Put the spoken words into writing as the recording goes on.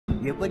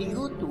Every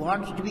youth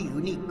wants to be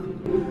unique.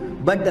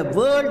 But the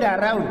world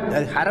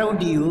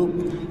around you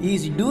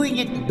is doing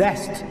its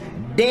best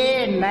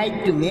day and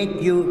night to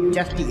make you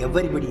just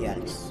everybody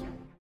else.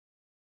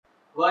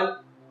 One,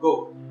 go.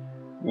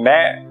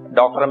 मैं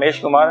doctor Ramesh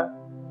Kumar,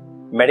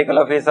 medical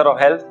officer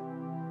of health,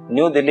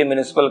 new Delhi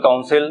municipal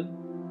council,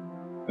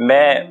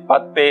 मैं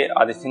पद पे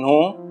आसीन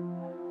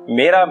हूँ।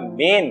 मेरा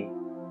main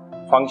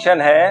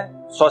function है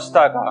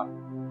स्वच्छता का।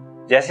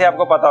 जैसे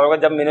आपको पता होगा,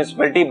 जब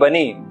म्युनिसिपैलिटी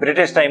बनी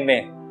ब्रिटिश टाइम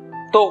में,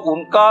 तो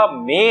उनका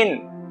मेन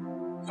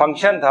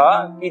फंक्शन था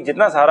कि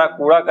जितना सारा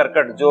कूड़ा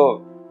करकट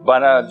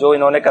जो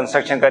इन्होंने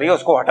कंस्ट्रक्शन करी है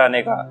उसको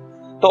हटाने का।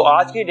 तो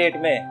आज की डेट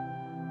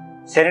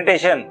में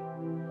सैनिटेशन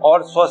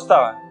और स्वच्छता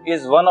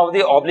is one of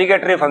the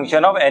obligatory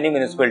function of any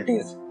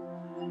municipalities.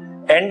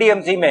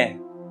 NDMC में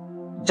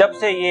जब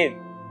से ये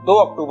 2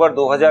 अक्टूबर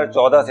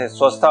 2014 से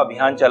स्वच्छता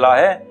अभियान चला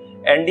है,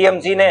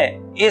 एनडीएमसी ने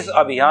इस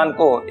अभियान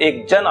को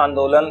एक जन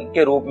आंदोलन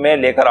के रूप में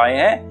लेकर आए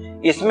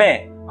हैं।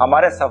 इसमें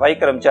हमारे सफाई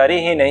कर्मचारी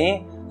ही नहीं,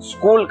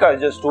 स्कूल का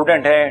जो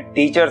स्टूडेंट हैं,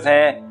 टीचर्स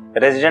हैं,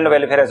 रेजिडेंट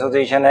वेलफेयर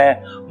एसोसिएशन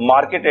है,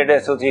 मार्केट ट्रेड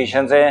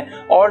एसोसिएशन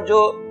हैं, और जो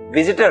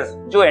विजिटर्स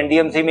जो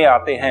एनडीएमसी में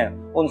आते हैं,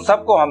 उन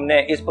सबको हमने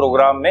इस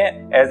प्रोग्राम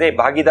में एज ए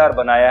भागीदार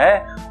बनाया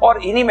है। और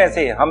इन्हीं में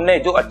से हमने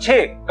जो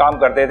अच्छे काम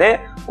करते थे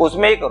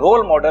उसमें एक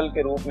रोल मॉडल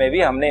के रूप में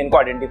भी हमने इनको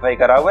आइडेंटिफाई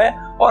करा हुआ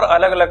है और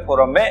अलग अलग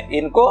फोरम में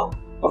इनको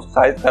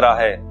प्रोत्साहित करा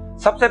है।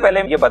 सबसे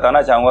पहले ये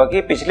बताना चाहूंगा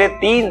कि पिछले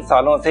 3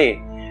 सालों से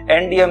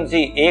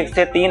एनडीएमसी 1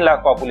 से 3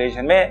 लाख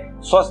पॉपुलेशन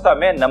में स्वच्छता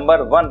में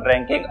नंबर 1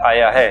 रैंकिंग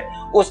आया है।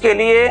 उसके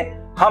लिए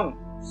हम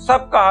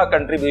सबका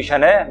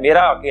कंट्रीब्यूशन है,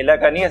 मेरा अकेला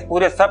का नहीं है,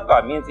 पूरे सबका।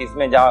 मींस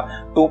इसमें जहां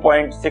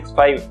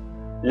 2.65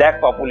 लाख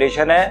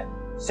पॉपुलेशन है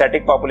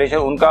स्टैटिक पॉपुलेशन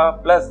उनका,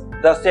 प्लस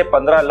 10 से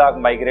 15 लाख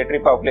माइग्रेटरी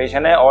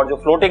पॉपुलेशन है, और जो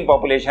फ्लोटिंग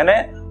पॉपुलेशन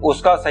है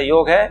उसका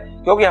सहयोग है।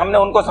 क्योंकि हमने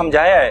उनको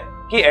समझाया है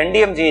कि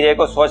एनडीएमसी एरिया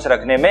को स्वच्छ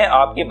रखने में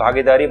आपकी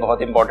भागीदारी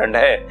बहुत इंपॉर्टेंट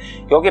है।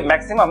 क्योंकि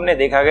मैक्सिमम हमने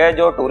देखा गया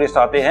जो टूरिस्ट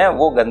आते हैं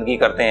वो गंदगी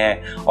करते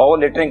हैं और वो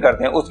लिटरिंग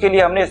करते हैं। उसके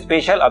लिए हमने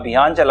स्पेशल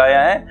अभियान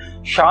चलाया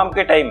है। शाम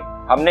के टाइम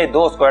हमने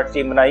 2 स्क्वाड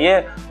टीम बनाई है,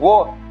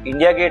 वो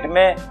इंडिया गेट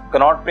में,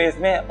 कनॉट प्लेस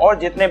में, और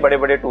जितने बड़े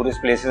बड़े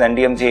टूरिस्ट प्लेसेस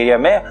एनडीएमसी एरिया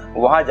में,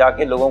 वहां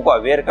जाके लोगों को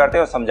अवेयर करते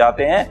हैं और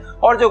समझाते हैं,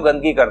 और जो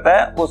गंदगी करता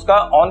है उसका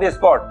ऑन द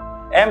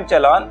स्पॉट एम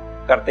चालान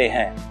करते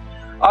हैं।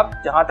 अब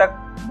जहां तक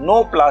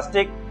नो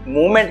प्लास्टिक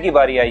मूवमेंट की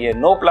बारी आई है,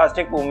 नो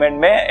प्लास्टिक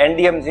मूवमेंट में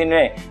एनडीएमसी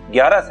ने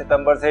 11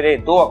 सितंबर से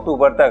 2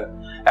 अक्टूबर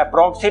तक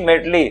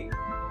अप्रोक्सीमेटली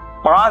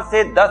 5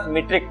 से 10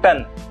 मीट्रिक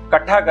टन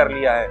इकट्ठा कर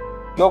लिया है।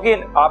 क्योंकि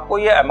आपको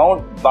ये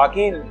अमाउंट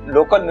बाकी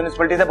लोकल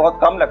म्युनिसिपैलिटी से बहुत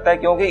कम लगता है,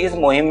 क्योंकि इस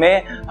मुहिम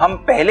में हम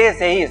पहले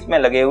से ही इसमें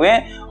लगे हुए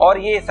हैं, और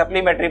ये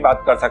सप्लीमेंट्री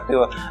बात कर सकते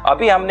हो।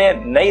 अभी हमने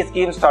नई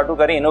स्कीम स्टार्ट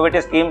करी,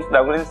 इनोवेटिव स्कीम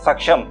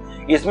सक्षम।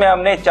 इसमें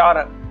हमने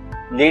 4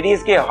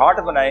 लेडीज के हार्ट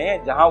बनाए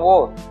हैं, जहां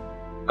वो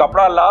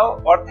कपड़ा लाओ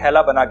और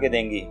थैला बना के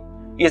देंगी।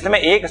 इसमें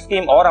एक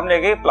स्कीम और हमने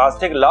की,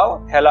 प्लास्टिक लाओ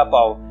थैला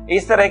पाओ।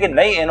 इस तरह की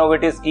नई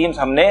इनोवेटिव स्कीम्स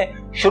हमने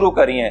शुरू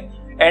करी हैं।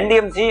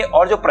 एनडीएमसी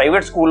और जो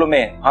प्राइवेट स्कूलों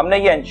में हमने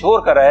ये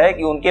इंश्योर करा है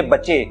कि उनके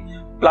बच्चे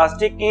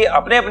प्लास्टिक की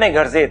अपने अपने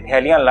घर से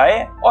थैलियां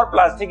लाएं, और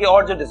प्लास्टिक की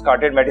और जो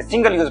discarded material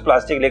single use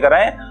plastic लेकर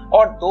आएं,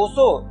 और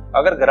 200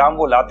 अगर ग्राम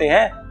वो लाते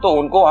हैं तो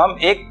उनको हम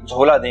एक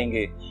झोला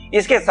देंगे।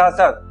 इसके साथ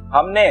साथ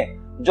हमने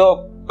जो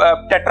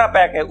टेट्रा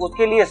पैक है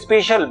उसके लिए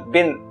स्पेशल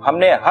बिन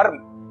हमने हर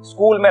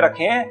स्कूल में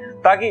रखे हैं,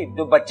 ताकि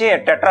जो बच्चे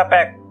हैं टेट्रा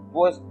पैक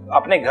वो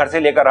अपने घर से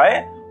लेकर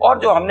आए, और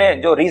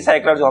जो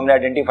रिसाइकलर जो हमने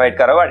आइडेंटिफाइड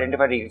करा हुआ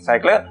आइडेंटिफाइड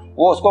रिसाइकलर,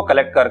 वो उसको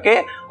कलेक्ट करके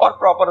और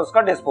प्रॉपर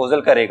उसका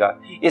डिस्पोजल करेगा।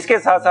 इसके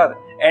साथ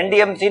साथ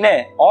एनडीएमसी ने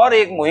और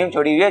एक मुहिम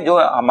छोड़ी हुई है, जो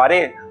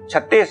हमारे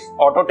 36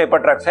 ऑटो टेपर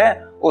ट्रक्स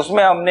हैं,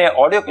 उसमें हमने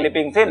ऑडियो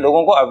क्लिपिंग से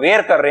लोगों को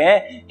अवेयर कर रहे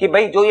हैं कि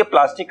भाई जो ये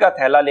प्लास्टिक का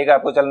थैला लेकर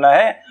आपको चलना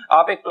है,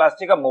 आप एक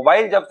प्लास्टिक का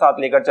मोबाइल जब साथ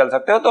लेकर चल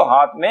सकते हो, तो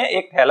हाथ में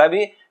एक थैला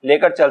भी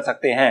लेकर चल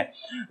सकते हैं।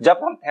 जब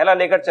हम थैला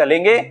लेकर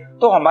चलेंगे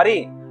तो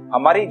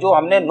हमारी जो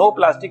हमने नो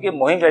प्लास्टिक की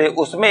मुहिम चली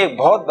उसमें एक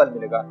बहुत बल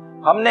मिलेगा।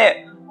 हमने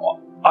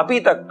अभी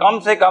तक कम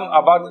से कम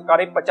अब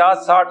करीब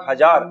 50-60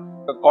 हजार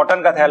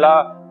कॉटन का थैला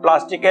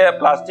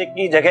प्लास्टिक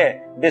की जगह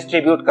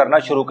डिस्ट्रीब्यूट करना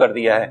शुरू कर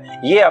दिया है।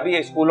 ये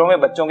अभी स्कूलों में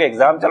बच्चों के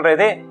एग्जाम चल रहे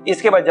थे।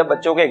 इसके बाद जब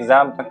बच्चों के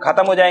एग्जाम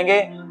खत्म हो जाएंगे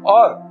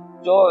और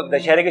जो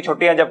दशहरे की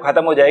छुट्टियां जब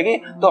खत्म हो जाएगी,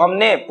 तो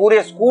हमने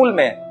पूरे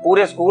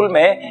स्कूल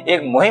में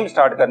एक मुहिम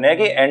स्टार्ट करने है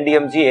कि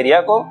एनडीएमसी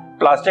एरिया को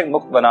प्लास्टिक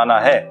मुक्त बनाना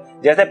है।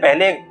 जैसे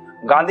पहले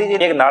गांधी जी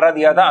ने एक नारा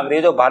दिया था,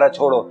 अंग्रेजों भारत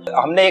छोड़ो,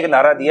 हमने एक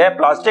नारा दिया है,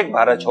 प्लास्टिक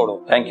भारत छोड़ो।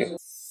 Thank you.